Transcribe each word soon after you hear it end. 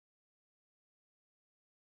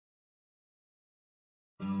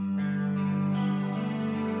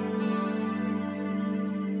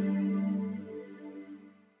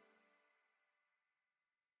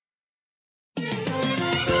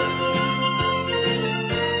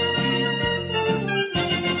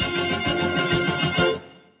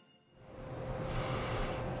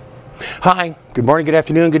Hi, good morning, good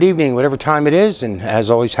afternoon, good evening, whatever time it is, and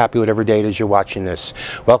as always, happy whatever day it is you're watching this.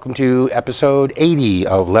 Welcome to episode 80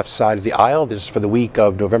 of Left Side of the Aisle. This is for the week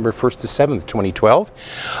of November 1st to 7th,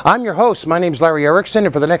 2012. I'm your host. My name's Larry Erickson,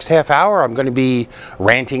 and for the next half hour, I'm going to be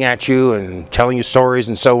ranting at you and telling you stories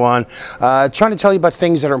and so on, trying to tell you about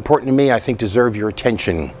things that are important to me, I think deserve your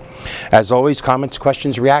attention. As always, comments,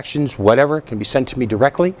 questions, reactions, whatever, can be sent to me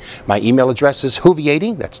directly. My email address is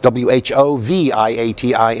whoviating, that's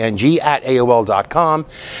WHOVIATING at AOL.com.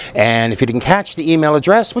 And if you didn't catch the email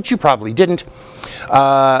address, which you probably didn't,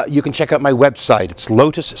 you can check out my website. It's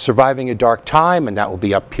Lotus Surviving a Dark Time, and that will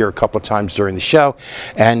be up here a couple of times during the show.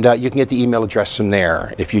 And you can get the email address from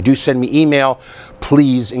there. If you do send me email,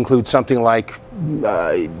 please include something like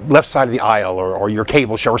Left Side of the Aisle or your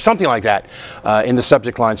cable show or something like that in the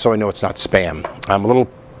subject line, so I know it's not spam. I'm a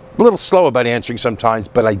little slow about answering sometimes,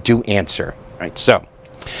 but I do answer. Right. So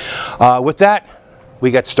with that, we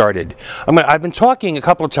get started. I've been talking a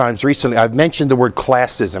couple of times recently. I've mentioned the word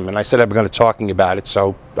classism, and I said I'm going to talking about it,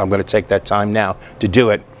 so I'm going to take that time now to do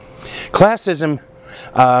it. Classism,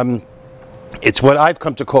 it's what I've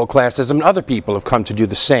come to call classism, and other people have come to do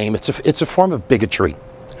the same. It's a form of bigotry.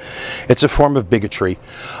 It's a form of bigotry.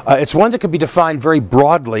 It's one that could be defined very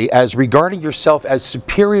broadly as regarding yourself as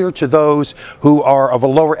superior to those who are of a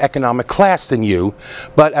lower economic class than you,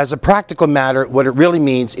 but as a practical matter, what it really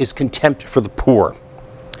means is contempt for the poor.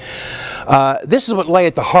 This is what lay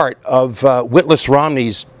at the heart of Witless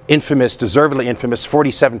Romney's infamous, deservedly infamous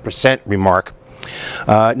 47% remark.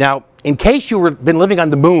 Now, in case you've been living on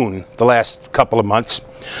the moon the last couple of months,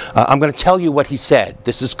 I'm going to tell you what he said.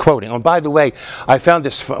 This is quoting. And by the way, I found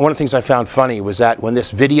this, one of the things I found funny was that when this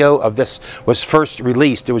video of this was first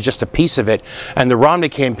released, it was just a piece of it, and the Romney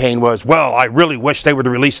campaign was, well, I really wish they would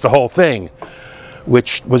have released the whole thing,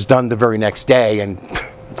 which was done the very next day, and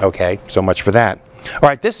okay, so much for that. All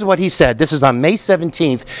right, this is what he said. This is on May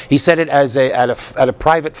 17th. He said it as at a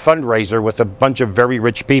private fundraiser with a bunch of very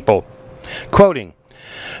rich people. Quoting,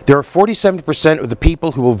 there are 47% of the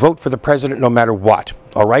people who will vote for the president no matter what.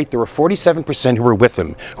 All right, there are 47% who are with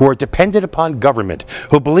him, who are dependent upon government,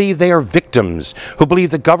 who believe they are victims, who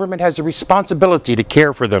believe the government has a responsibility to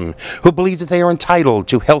care for them, who believe that they are entitled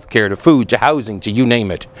to health care, to food, to housing, to you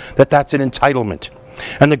name it, that that's an entitlement,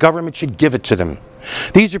 and the government should give it to them.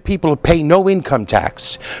 These are people who pay no income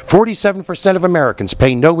tax. 47% of Americans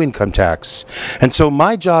pay no income tax. And so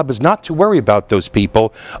my job is not to worry about those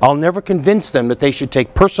people. I'll never convince them that they should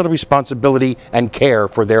take personal responsibility and care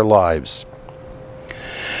for their lives.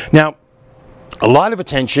 Now, a lot of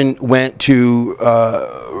attention went to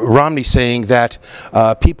Romney saying that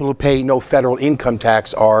people who pay no federal income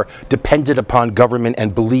tax are dependent upon government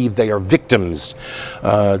and believe they are victims.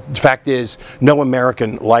 The fact is, no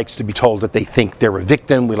American likes to be told that they think they're a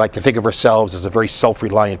victim. We like to think of ourselves as a very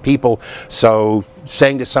self-reliant people. So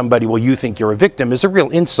saying to somebody, well, you think you're a victim, is a real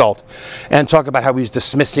insult. And talk about how he's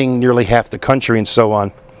dismissing nearly half the country and so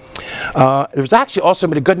on. There's actually also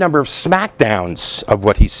been a good number of smackdowns of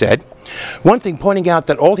what he said. One thing pointing out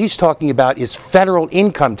that all he's talking about is federal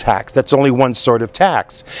income tax. That's only one sort of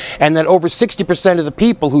tax. And that over 60% of the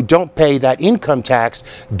people who don't pay that income tax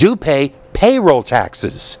do pay payroll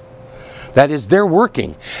taxes. That is, they're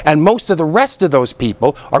working. And most of the rest of those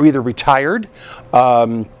people are either retired,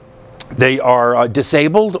 they are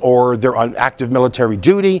disabled, or they're on active military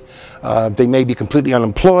duty. They may be completely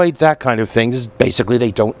unemployed, that kind of thing. This is basically,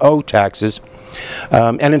 they don't owe taxes.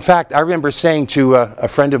 And in fact, I remember saying to a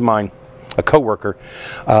friend of mine, a coworker,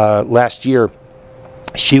 last year,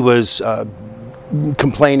 she was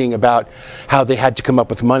complaining about how they had to come up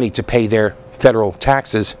with money to pay their federal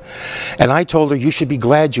taxes. And I told her, you should be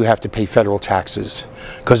glad you have to pay federal taxes,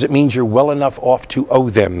 because it means you're well enough off to owe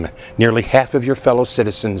them. Nearly half of your fellow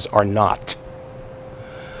citizens are not.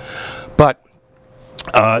 But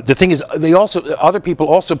the thing is, other people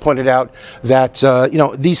also pointed out that you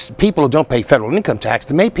know, these people who don't pay federal income tax,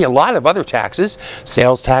 they may pay a lot of other taxes: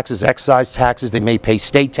 sales taxes, excise taxes. They may pay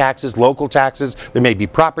state taxes, local taxes. There may be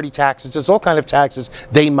property taxes. There's all kinds of taxes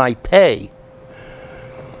they might pay.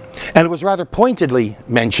 And it was rather pointedly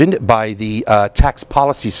mentioned by the Tax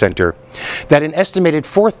Policy Center that an estimated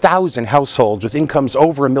 4,000 households with incomes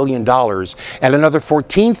over $1 million and another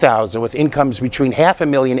 14,000 with incomes between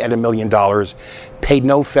 $500,000 and $1 million paid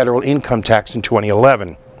no federal income tax in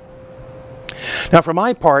 2011. Now, for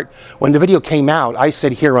my part, when the video came out, I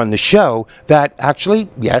said here on the show that actually,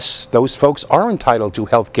 yes, those folks are entitled to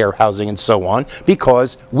health care, housing, and so on,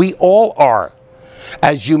 because we all are.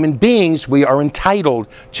 As human beings, we are entitled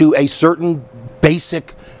to a certain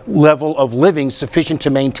basic level of living sufficient to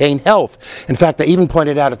maintain health. In fact, I even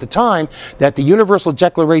pointed out at the time that the Universal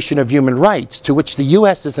Declaration of Human Rights, to which the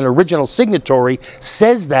U.S. is an original signatory,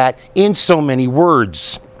 says that in so many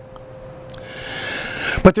words.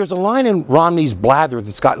 But there's a line in Romney's blather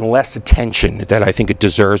that's gotten less attention that I think it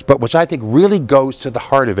deserves, but which I think really goes to the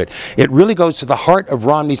heart of it. It really goes to the heart of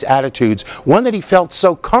Romney's attitudes, one that he felt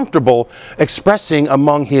so comfortable expressing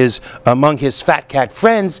among his fat cat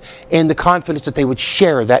friends in the confidence that they would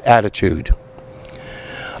share that attitude.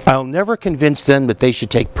 I'll never convince them that they should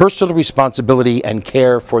take personal responsibility and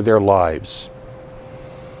care for their lives.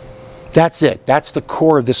 That's it. That's the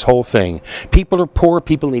core of this whole thing. People are poor,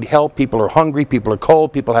 people need help, people are hungry, people are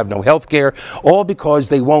cold, people have no health care, all because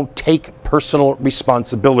they won't take personal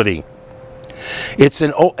responsibility. It's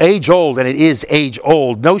an age-old, and it is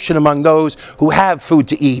age-old, notion among those who have food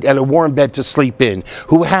to eat and a warm bed to sleep in,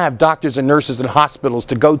 who have doctors and nurses and hospitals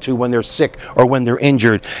to go to when they're sick or when they're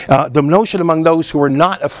injured. The notion among those who are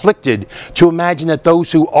not afflicted to imagine that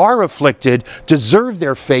those who are afflicted deserve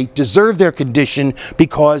their fate, deserve their condition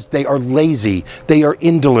because they are lazy, they are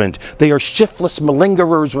indolent, they are shiftless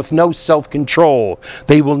malingerers with no self-control.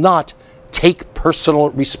 They will not take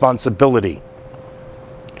personal responsibility.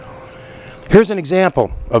 Here's an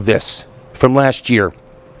example of this from last year.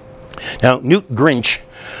 Now, Newt Gingrich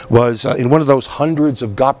was in one of those hundreds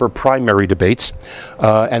of Gopper primary debates,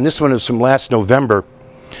 and this one is from last November.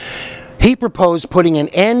 He proposed putting an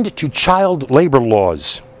end to child labor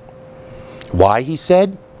laws. Why, he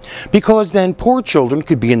said? Because then poor children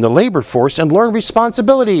could be in the labor force and learn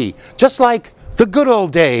responsibility, just like the good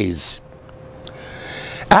old days.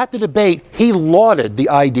 At the debate, he lauded the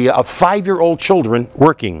idea of 5-year-old children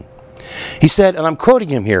working. He said, and I'm quoting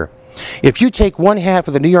him here, "If you take one half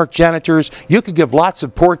of the New York janitors, you could give lots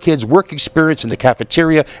of poor kids work experience in the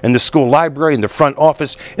cafeteria, in the school library, in the front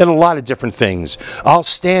office, in a lot of different things. I'll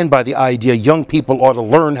stand by the idea young people ought to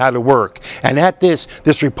learn how to work." And at this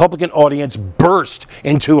Republican audience burst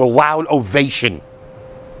into a loud ovation.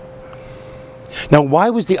 Now, why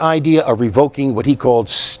was the idea of revoking what he called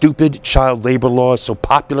stupid child labor laws so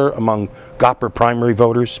popular among Gopper primary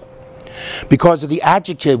voters? Because of the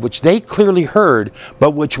adjective which they clearly heard,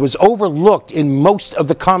 but which was overlooked in most of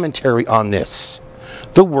the commentary on this,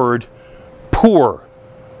 the word poor.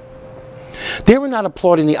 They were not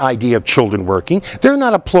applauding the idea of children working. They're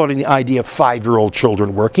not applauding the idea of 5-year-old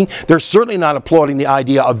children working. They're certainly not applauding the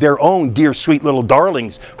idea of their own dear sweet little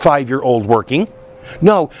darlings 5-year-old working.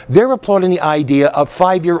 No, they're applauding the idea of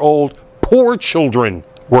 5-year-old poor children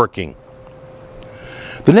working.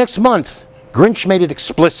 The next month, Gingrich made it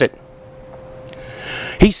explicit.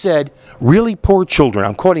 He said, "Really poor children,"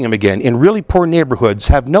 I'm quoting him again, "in really poor neighborhoods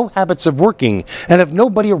have no habits of working and have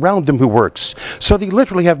nobody around them who works. So they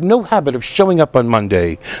literally have no habit of showing up on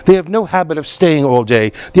Monday. They have no habit of staying all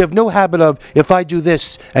day. They have no habit of, if I do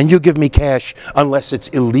this and you give me cash, unless it's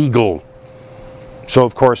illegal." So,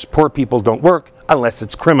 of course, poor people don't work unless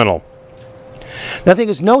it's criminal. Now, the thing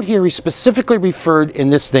is, note here, he specifically referred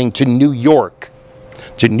in this thing to New York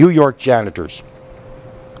janitors.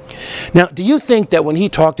 Now, do you think that when he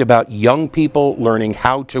talked about young people learning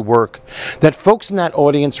how to work, that folks in that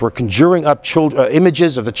audience were conjuring up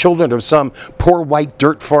images of the children of some poor white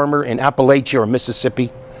dirt farmer in Appalachia or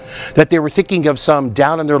Mississippi? That they were thinking of some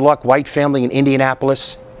down-on-their-luck white family in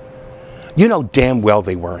Indianapolis? You know damn well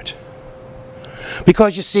they weren't.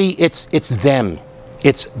 Because, you see, it's them.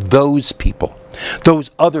 It's those people.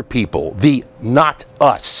 Those other people. The not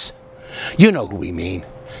us. You know who we mean.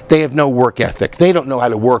 They have no work ethic. They don't know how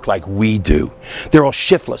to work like we do. They're all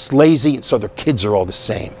shiftless, lazy, and so their kids are all the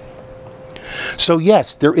same. So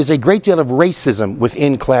yes, there is a great deal of racism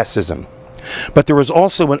within classism. But there is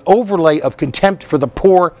also an overlay of contempt for the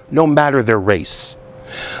poor, no matter their race.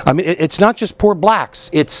 I mean, it's not just poor blacks.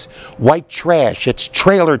 It's white trash. It's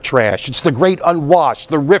trailer trash. It's the great unwashed,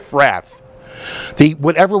 the riffraff. The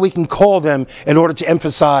whatever we can call them in order to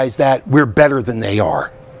emphasize that we're better than they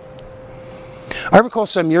are. I recall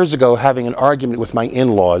some years ago having an argument with my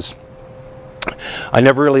in-laws. I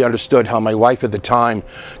never really understood how my wife at the time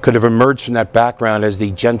could have emerged from that background as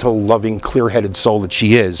the gentle, loving, clear-headed soul that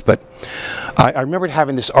she is. But I remembered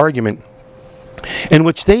having this argument in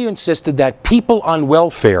which they insisted that people on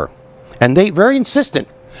welfare, and they very insistent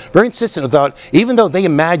about, even though they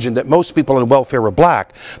imagined that most people on welfare were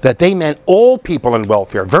black, that they meant all people on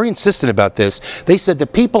welfare, very insistent about this. They said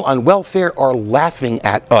that people on welfare are laughing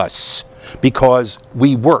at us because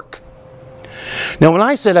we work. Now, when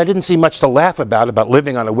I said I didn't see much to laugh about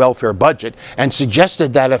living on a welfare budget, and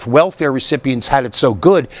suggested that if welfare recipients had it so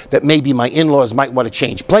good that maybe my in-laws might want to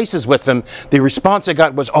change places with them, the response I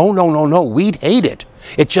got was, "Oh, no, we'd hate it.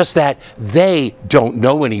 It's just that they don't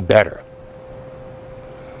know any better.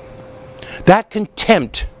 That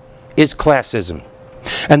contempt is classism.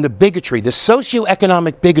 And the bigotry, the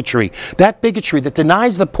socioeconomic bigotry, that bigotry that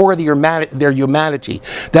denies the poor their humanity,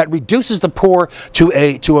 that reduces the poor to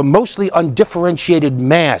a mostly undifferentiated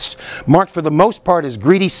mass, marked for the most part as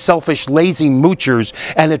greedy, selfish, lazy moochers,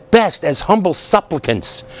 and at best as humble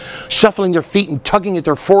supplicants, shuffling their feet and tugging at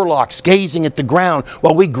their forelocks, gazing at the ground,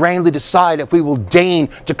 while we grandly decide if we will deign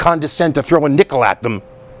to condescend to throw a nickel at them.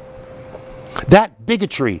 That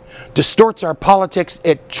bigotry distorts our politics,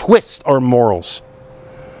 it twists our morals.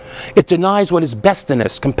 It denies what is best in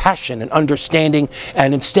us, compassion and understanding,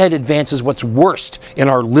 and instead advances what's worst in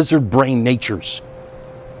our lizard-brain natures.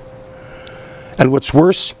 And what's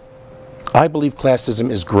worse, I believe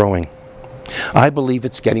classism is growing. I believe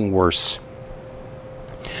it's getting worse.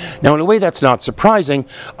 Now, in a way that's not surprising,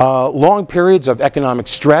 long periods of economic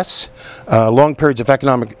stress, long periods of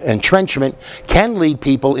economic entrenchment can lead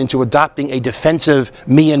people into adopting a defensive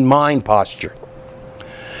me and mine posture.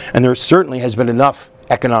 And there certainly has been enough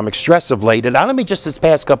economic stress of late, and I don't mean just this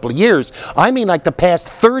past couple of years, I mean like the past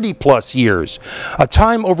 30 plus years, a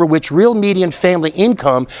time over which real median family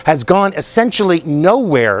income has gone essentially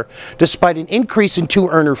nowhere, despite an increase in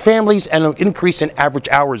two-earner families and an increase in average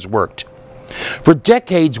hours worked. For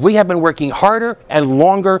decades, we have been working harder and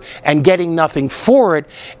longer and getting nothing for it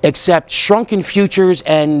except shrunken futures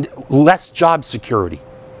and less job security.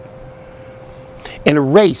 In a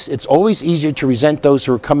race, it's always easier to resent those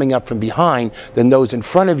who are coming up from behind than those in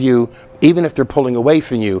front of you, even if they're pulling away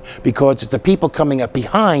from you, because it's the people coming up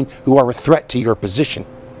behind who are a threat to your position.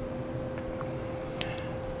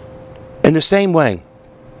 In the same way,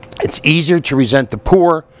 it's easier to resent the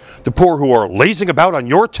poor who are lazing about on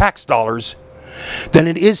your tax dollars, than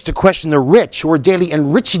it is to question the rich who are daily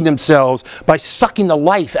enriching themselves by sucking the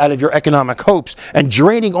life out of your economic hopes and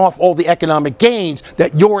draining off all the economic gains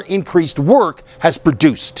that your increased work has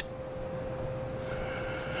produced.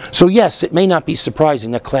 So yes, it may not be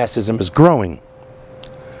surprising that classism is growing.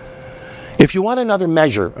 If you want another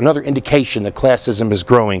measure, another indication that classism is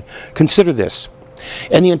growing, consider this.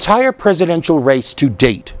 In the entire presidential race to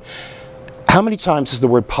date, how many times has the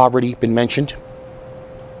word poverty been mentioned?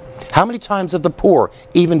 How many times have the poor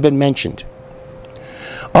even been mentioned?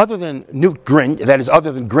 Other than Newt Grinch, that is,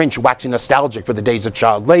 other than Grinch waxing nostalgic for the days of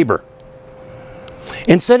child labor.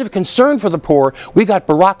 Instead of concern for the poor, we got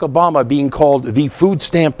Barack Obama being called the food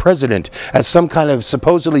stamp president as some kind of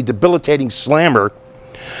supposedly debilitating slammer,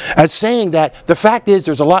 as saying that the fact is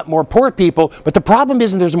there's a lot more poor people, but the problem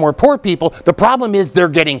isn't there's more poor people, the problem is they're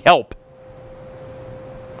getting help.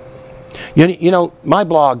 You know, my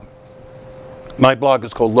blog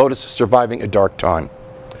is called Lotus Surviving a Dark Time.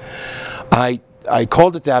 I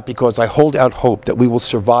called it that because I hold out hope that we will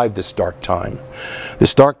survive this dark time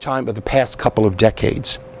of the past couple of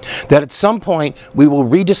decades. That at some point we will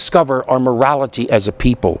rediscover our morality as a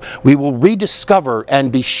people. We will rediscover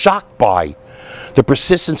and be shocked by the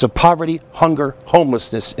persistence of poverty, hunger,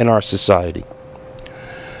 homelessness in our society.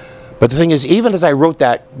 But the thing is, even as I wrote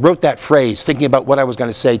that phrase, thinking about what I was going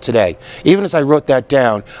to say today, even as I wrote that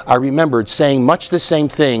down, I remembered saying much the same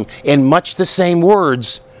thing in much the same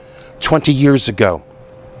words 20 years ago.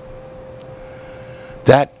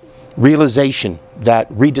 That realization, that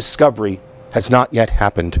rediscovery has not yet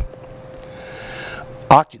happened.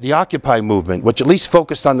 The Occupy movement, which at least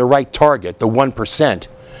focused on the right target, the 1%,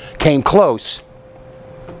 came close,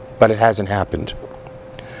 but it hasn't happened.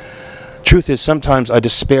 Truth is, sometimes I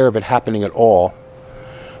despair of it happening at all,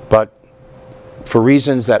 but for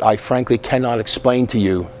reasons that I frankly cannot explain to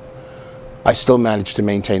you, I still manage to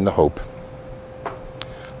maintain the hope.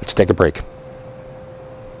 Let's take a break.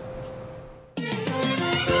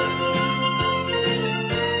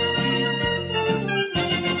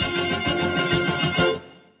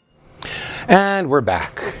 And we're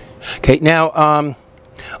back. Okay, now,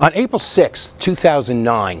 on April 6th,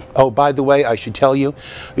 2009, oh, by the way, I should tell you,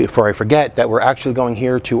 before I forget, that we're actually going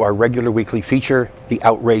here to our regular weekly feature, the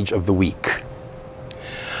Outrage of the Week.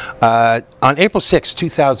 On April 6,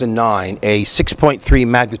 2009, a 6.3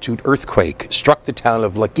 magnitude earthquake struck the town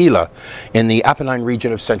of L'Aquila in the Apennine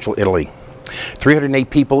region of central Italy. 308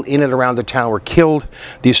 people in and around the town were killed.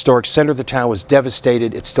 The historic center of the town was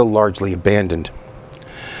devastated. It's still largely abandoned.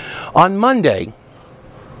 On Monday,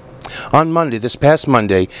 this past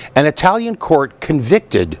Monday, an Italian court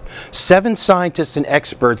convicted 7 scientists and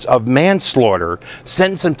experts of manslaughter,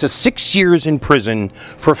 sentenced them to 6 years in prison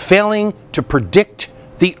for failing to predict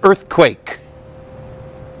the earthquake.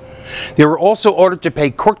 They were also ordered to pay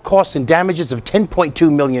court costs and damages of $10.2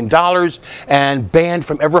 million and banned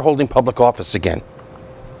from ever holding public office again.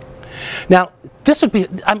 Now, this would be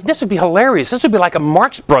hilarious. This would be like a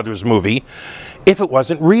Marx Brothers movie if it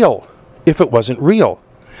wasn't real. If it wasn't real.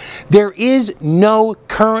 There is no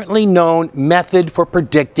currently known method for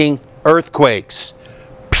predicting earthquakes.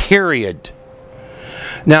 Period.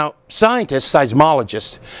 Now, scientists,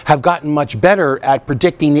 seismologists, have gotten much better at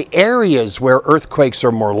predicting the areas where earthquakes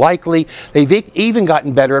are more likely. They've even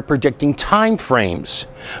gotten better at predicting time frames.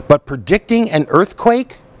 But predicting an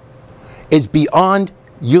earthquake is beyond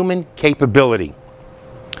human capability.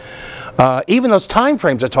 Even those time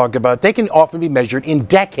frames I talk about, they can often be measured in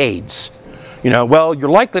decades. You know, well, you're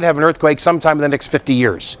likely to have an earthquake sometime in the next 50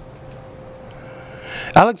 years.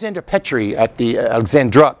 Alexandra Petrie at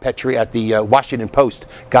the Washington Post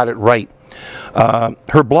got it right.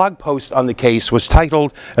 Her blog post on the case was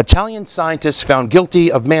titled, "Italian Scientists Found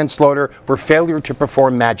Guilty of Manslaughter for Failure to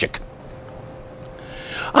Perform Magic."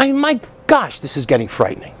 I mean, my gosh, this is getting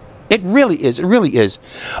frightening. It really is. It really is.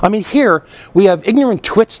 I mean, here we have ignorant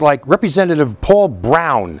twits like Representative Paul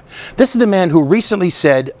Brown. This is the man who recently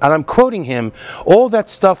said, and I'm quoting him, "All that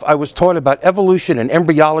stuff I was taught about evolution and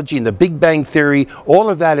embryology and the Big Bang Theory, all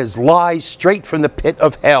of that is lies straight from the pit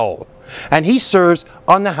of hell." And he serves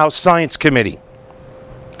on the House Science Committee.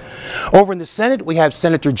 Over in the Senate, we have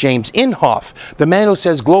Senator James Inhofe, the man who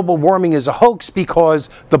says global warming is a hoax because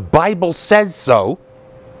the Bible says so.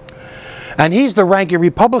 And he's the ranking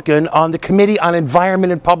Republican on the Committee on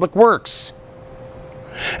Environment and Public Works.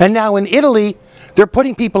 And now in Italy, they're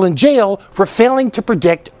putting people in jail for failing to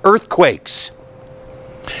predict earthquakes.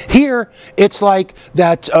 Here, it's like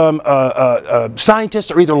that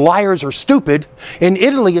scientists are either liars or stupid. In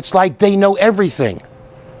Italy, it's like they know everything.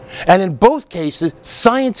 And in both cases,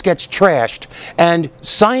 science gets trashed, and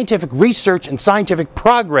scientific research and scientific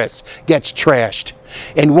progress gets trashed.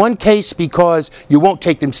 In one case, because you won't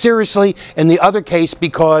take them seriously. In the other case,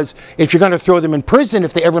 because if you're going to throw them in prison,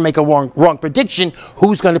 if they ever make a wrong prediction,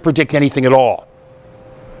 who's going to predict anything at all?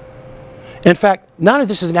 In fact, none of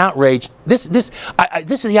this is an outrage. This is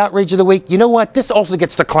the outrage of the week. You know what? This also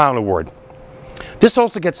gets the Clown Award. This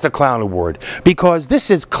also gets the Clown Award because this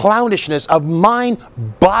is clownishness of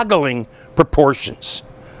mind-boggling proportions.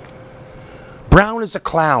 Brown is a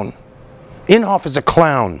clown. Inhofe is a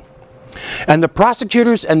clown. And the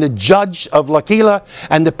prosecutors and the judge of L'Aquila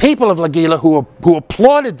and the people of L'Aquila who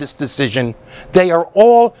applauded this decision, they are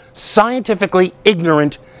all scientifically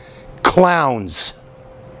ignorant clowns.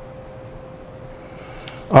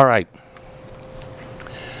 All right.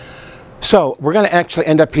 So we're going to actually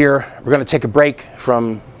end up here. We're going to take a break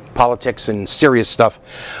from politics and serious stuff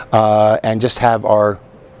and just have our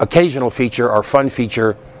occasional feature, our fun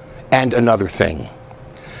feature, and another thing.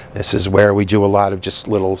 This is where we do a lot of just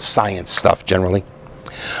little science stuff generally.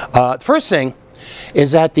 The first thing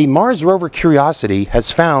is that the Mars rover Curiosity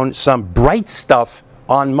has found some bright stuff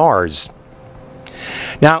on Mars.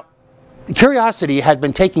 Now, Curiosity had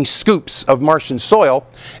been taking scoops of Martian soil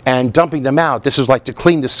and dumping them out. This was like to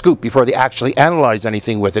clean the scoop before they actually analyzed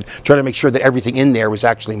anything with it, trying to make sure that everything in there was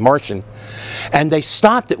actually Martian. And they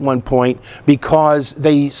stopped at one point because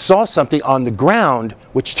they saw something on the ground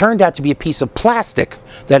which turned out to be a piece of plastic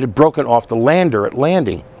that had broken off the lander at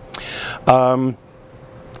landing. And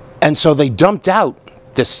so they dumped out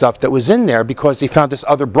this stuff that was in there because they found this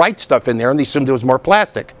other bright stuff in there and they assumed there was more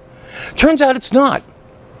plastic. Turns out it's not.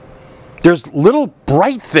 There's little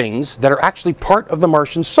bright things that are actually part of the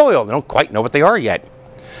Martian soil. They don't quite know what they are yet.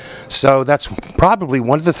 So that's probably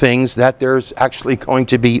one of the things that there's actually going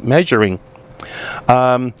to be measuring.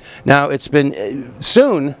 Now, it's been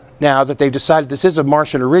soon now that they've decided this is of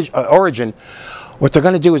Martian origin. What they're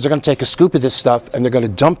going to do is they're going to take a scoop of this stuff and they're going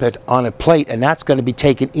to dump it on a plate, and that's going to be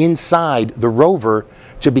taken inside the rover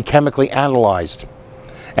to be chemically analyzed.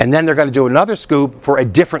 And then they're going to do another scoop for a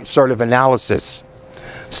different sort of analysis.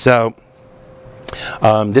 So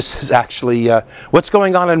this is actually what's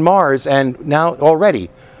going on Mars, and now already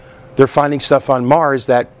they're finding stuff on Mars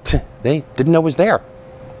that they didn't know was there.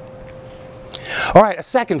 All right, a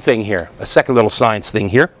second thing here, a second little science thing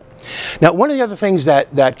here. Now, one of the other things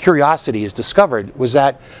that Curiosity has discovered was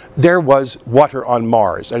that there was water on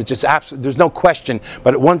Mars. And it's just absolutely, there's no question,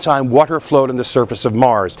 but at one time water flowed on the surface of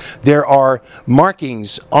Mars. There are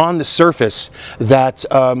markings on the surface that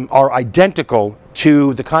are identical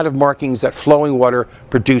to the kind of markings that flowing water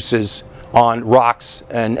produces on rocks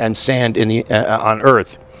and sand on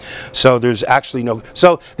Earth. So there's actually no...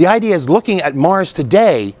 So the idea is looking at Mars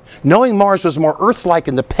today, knowing Mars was more Earth-like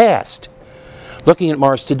in the past, looking at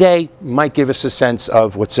Mars today might give us a sense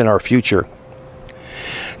of what's in our future.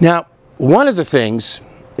 Now, one of the things,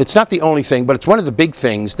 it's not the only thing, but it's one of the big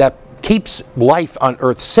things that keeps life on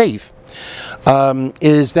Earth safe,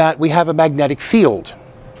 is that we have a magnetic field.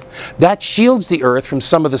 That shields the Earth from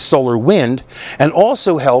some of the solar wind and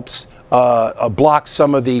also helps block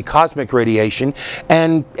some of the cosmic radiation,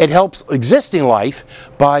 and it helps existing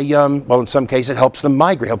life by, well, in some cases it helps them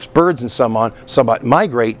migrate, helps birds and somewhat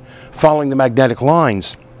migrate following the magnetic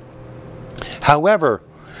lines. However,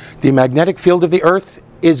 the magnetic field of the Earth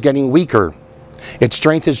is getting weaker. Its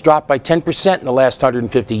strength has dropped by 10% in the last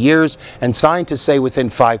 150 years, and scientists say within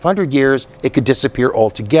 500 years it could disappear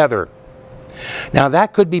altogether. Now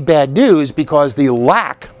that could be bad news, because the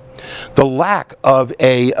lack of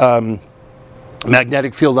a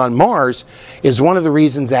magnetic field on Mars is one of the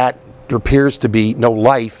reasons that there appears to be no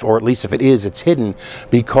life, or at least if it is, it's hidden,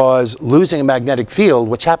 because losing a magnetic field,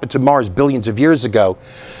 which happened to Mars billions of years ago,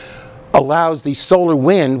 allows the solar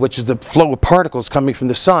wind, which is the flow of particles coming from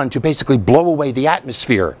the sun, to basically blow away the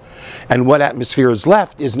atmosphere. And what atmosphere is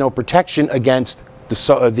left is no protection against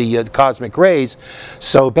the cosmic rays.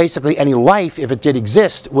 So basically any life, if it did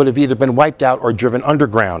exist, would have either been wiped out or driven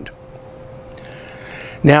underground.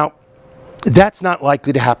 Now, that's not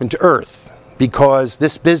likely to happen to Earth, because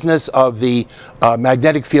this business of the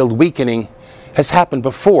magnetic field weakening has happened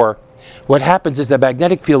before. What happens is the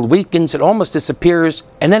magnetic field weakens, it almost disappears,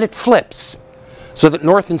 and then it flips, so that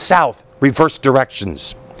north and south reverse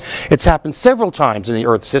directions. It's happened several times in the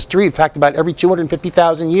Earth's history. In fact, about every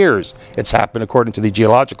 250,000 years it's happened, according to the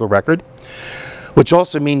geological record. Which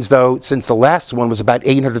also means, though, since the last one was about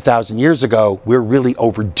 800,000 years ago, we're really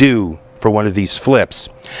overdue for one of these flips.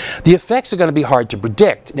 The effects are going to be hard to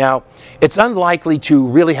predict. Now, it's unlikely to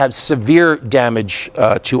really have severe damage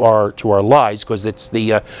to our lives, because it's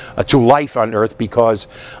to life on Earth, because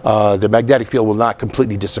the magnetic field will not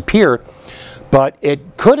completely disappear. But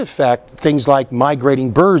it could affect things like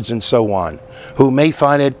migrating birds and so on, who may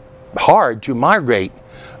find it hard to migrate.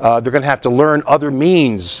 They're going to have to learn other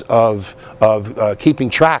means of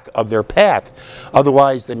keeping track of their path.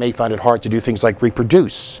 Otherwise, they may find it hard to do things like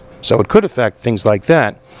reproduce. So it could affect things like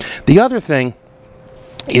that. The other thing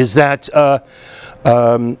is that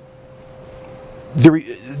the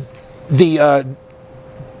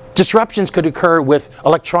disruptions could occur with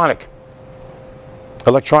electronic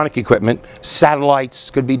equipment.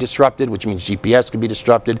 Satellites could be disrupted, which means GPS could be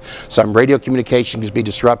disrupted. Some radio communication could be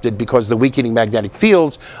disrupted, because the weakening magnetic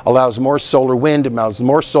fields allows more solar wind, allows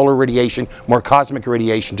more solar radiation, more cosmic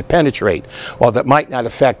radiation to penetrate. While that might not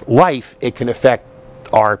affect life, it can affect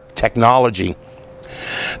our technology.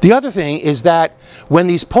 The other thing is that when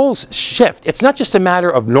these poles shift, it's not just a matter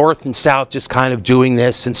of north and south just kind of doing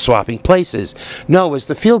this and swapping places. No, as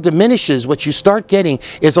the field diminishes, what you start getting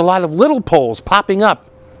is a lot of little poles popping up,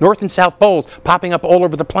 north and south poles popping up all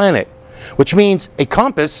over the planet, which means a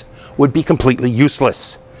compass would be completely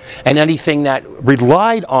useless. And anything that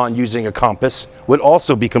relied on using a compass would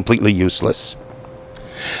also be completely useless.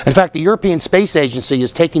 In fact, the European Space Agency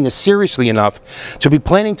is taking this seriously enough to be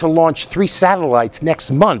planning to launch 3 satellites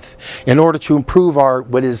next month in order to improve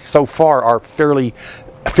what is so far our fairly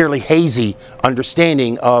hazy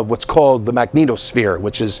understanding of what's called the magnetosphere,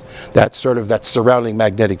 which is that surrounding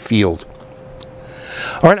magnetic field.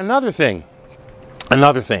 All right, another thing.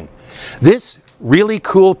 This really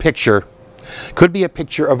cool picture could be a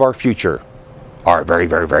picture of our future, our very,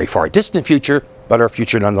 very, very far distant future, but our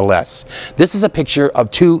future nonetheless. This is a picture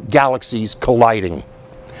of 2 galaxies colliding.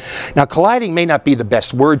 Now, colliding may not be the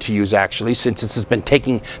best word to use, actually, since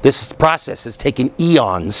this process has taken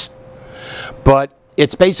eons, but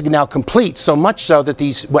it's basically now complete, so much so that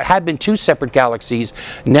these, what had been 2 separate galaxies,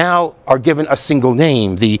 now are given a single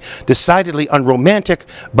name, the decidedly unromantic,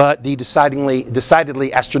 but the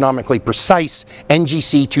decidedly astronomically precise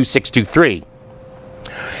NGC 2623.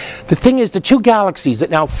 The thing is, the 2 galaxies that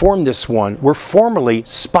now form this one were formerly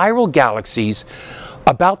spiral galaxies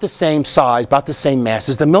about the same size, about the same mass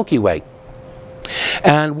as the Milky Way.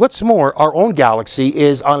 And what's more, our own galaxy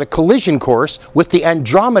is on a collision course with the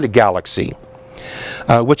Andromeda galaxy,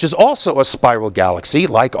 which is also a spiral galaxy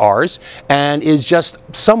like ours, and is just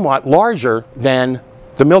somewhat larger than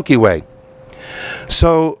the Milky Way.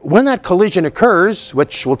 So when that collision occurs,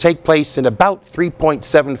 which will take place in about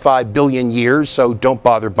 3.75 billion years, so don't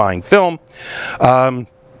bother buying film,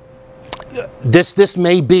 this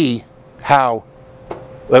may be how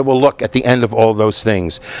it will look at the end of all those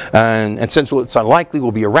things. And since it's unlikely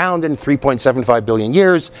we'll be around in 3.75 billion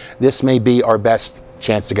years, this may be our best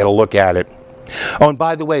chance to get a look at it. Oh, and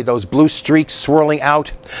by the way, those blue streaks swirling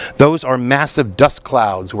out, those are massive dust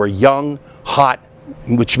clouds where young, hot,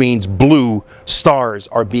 which means blue, stars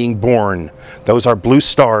are being born. Those are blue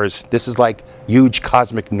stars. This is like huge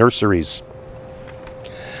cosmic nurseries.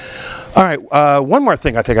 All right, one more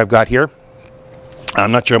thing I think I've got here.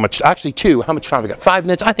 I'm not sure how much, actually 2. How much time have I got? 5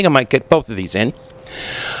 minutes? I think I might get both of these in.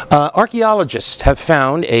 Archaeologists have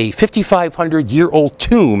found a 5,500-year-old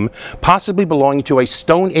tomb possibly belonging to a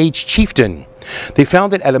Stone Age chieftain. They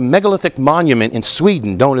found it at a megalithic monument in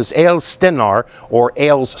Sweden known as Stenar, or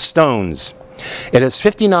Ales Stones. It has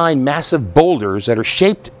 59 massive boulders that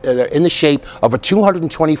are in the shape of a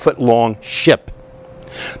 220-foot long ship.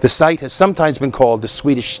 The site has sometimes been called the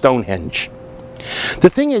Swedish Stonehenge. The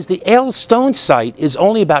thing is, the Ales Stone site is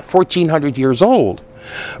only about 1,400 years old,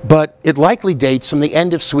 but it likely dates from the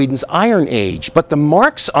end of Sweden's Iron Age. But the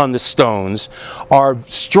marks on the stones are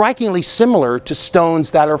strikingly similar to stones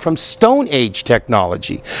that are from Stone Age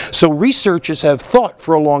technology. So researchers have thought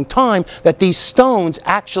for a long time that these stones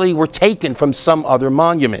actually were taken from some other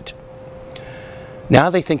monument. Now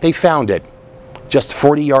they think they found it, just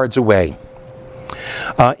 40 yards away.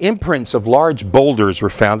 Imprints of large boulders were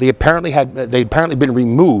found. They'd apparently been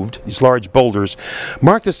removed, these large boulders,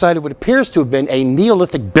 mark the site of what appears to have been a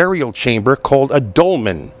Neolithic burial chamber called a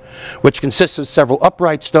dolmen, which consists of several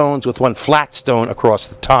upright stones with one flat stone across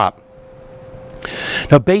the top.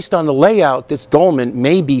 Now, based on the layout, this dolmen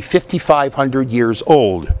may be 5,500 years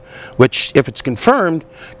old, which, if it's confirmed,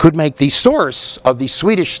 could make the source of the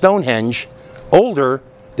Swedish Stonehenge older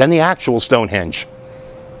than the actual Stonehenge.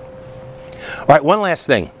 All right, one last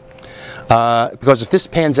thing, because if this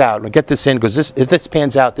pans out, I'll get this in, because if this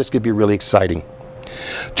pans out, this could be really exciting.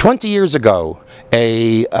 20 years ago,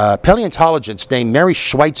 a paleontologist named Mary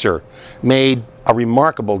Schweitzer made a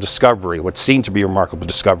remarkable discovery, what seemed to be a remarkable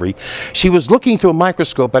discovery. She was looking through a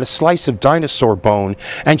microscope at a slice of dinosaur bone,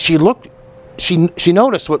 and she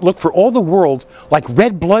noticed what looked for all the world like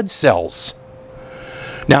red blood cells.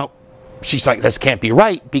 Now, she's like, this can't be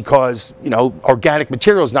right because, you know, organic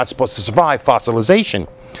material is not supposed to survive fossilization.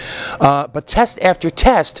 But test after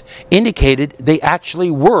test indicated they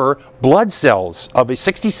actually were blood cells of a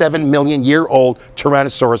 67 million year old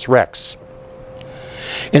Tyrannosaurus rex.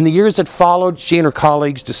 In the years that followed, she and her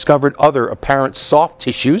colleagues discovered other apparent soft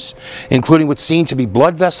tissues, including what seemed to be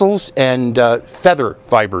blood vessels and feather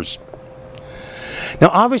fibers. Now,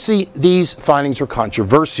 obviously, these findings were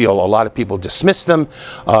controversial. A lot of people dismissed them.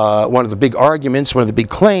 One of the big arguments, one of the big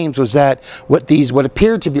claims was that what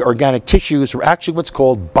appeared to be organic tissues were actually what's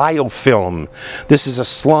called biofilm. This is a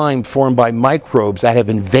slime formed by microbes that have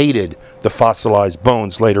invaded the fossilized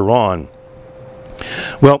bones later on.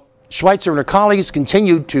 Well, Schweitzer and her colleagues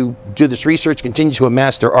continued to do this research, continued to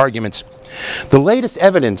amass their arguments. The latest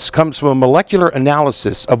evidence comes from a molecular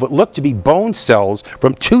analysis of what looked to be bone cells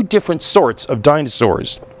from two different sorts of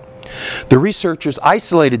dinosaurs. The researchers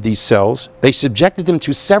isolated these cells. They subjected them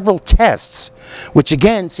to several tests, which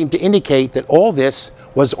again seemed to indicate that all this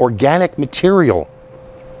was organic material.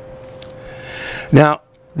 Now,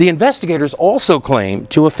 the investigators also claim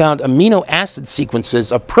to have found amino acid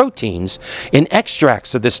sequences of proteins in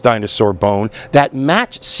extracts of this dinosaur bone that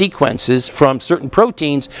match sequences from certain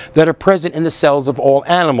proteins that are present in the cells of all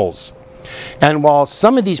animals. And while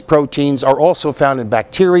some of these proteins are also found in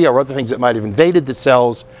bacteria or other things that might have invaded the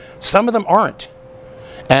cells, some of them aren't.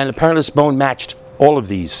 And apparently this bone matched all of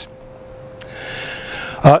these.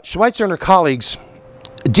 Schweitzer and her colleagues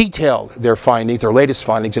detailed their findings, their latest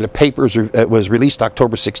findings, in a paper that was released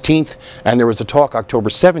October 16th, and there was a talk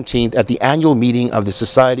October 17th at the annual meeting of the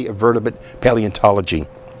Society of Vertebrate Paleontology.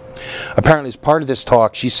 Apparently, as part of this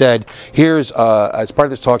talk, she said, she had a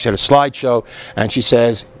slideshow, and she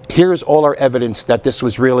says, here's all our evidence that this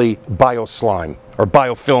was really bioslime, or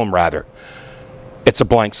biofilm rather. It's a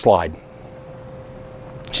blank slide.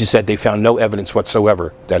 She said they found no evidence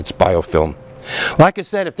whatsoever that it's biofilm. Like I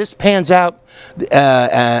said, if this pans out,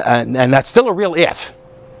 and that's still a real if,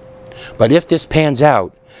 but if this pans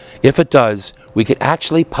out, if it does, we could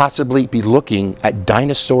actually possibly be looking at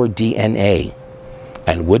dinosaur DNA.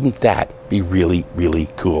 And wouldn't that be really, really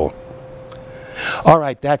cool? All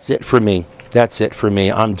right, that's it for me. That's it for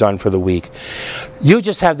me. I'm done for the week. You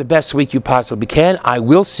just have the best week you possibly can. I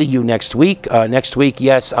will see you next week. Next week,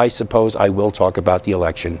 yes, I suppose I will talk about the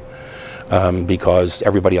election. Because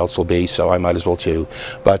everybody else will be, so I might as well too.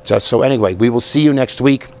 But so anyway, we will see you next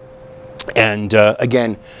week. And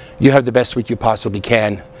again, you have the best week you possibly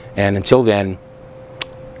can. And until then,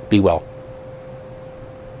 be well.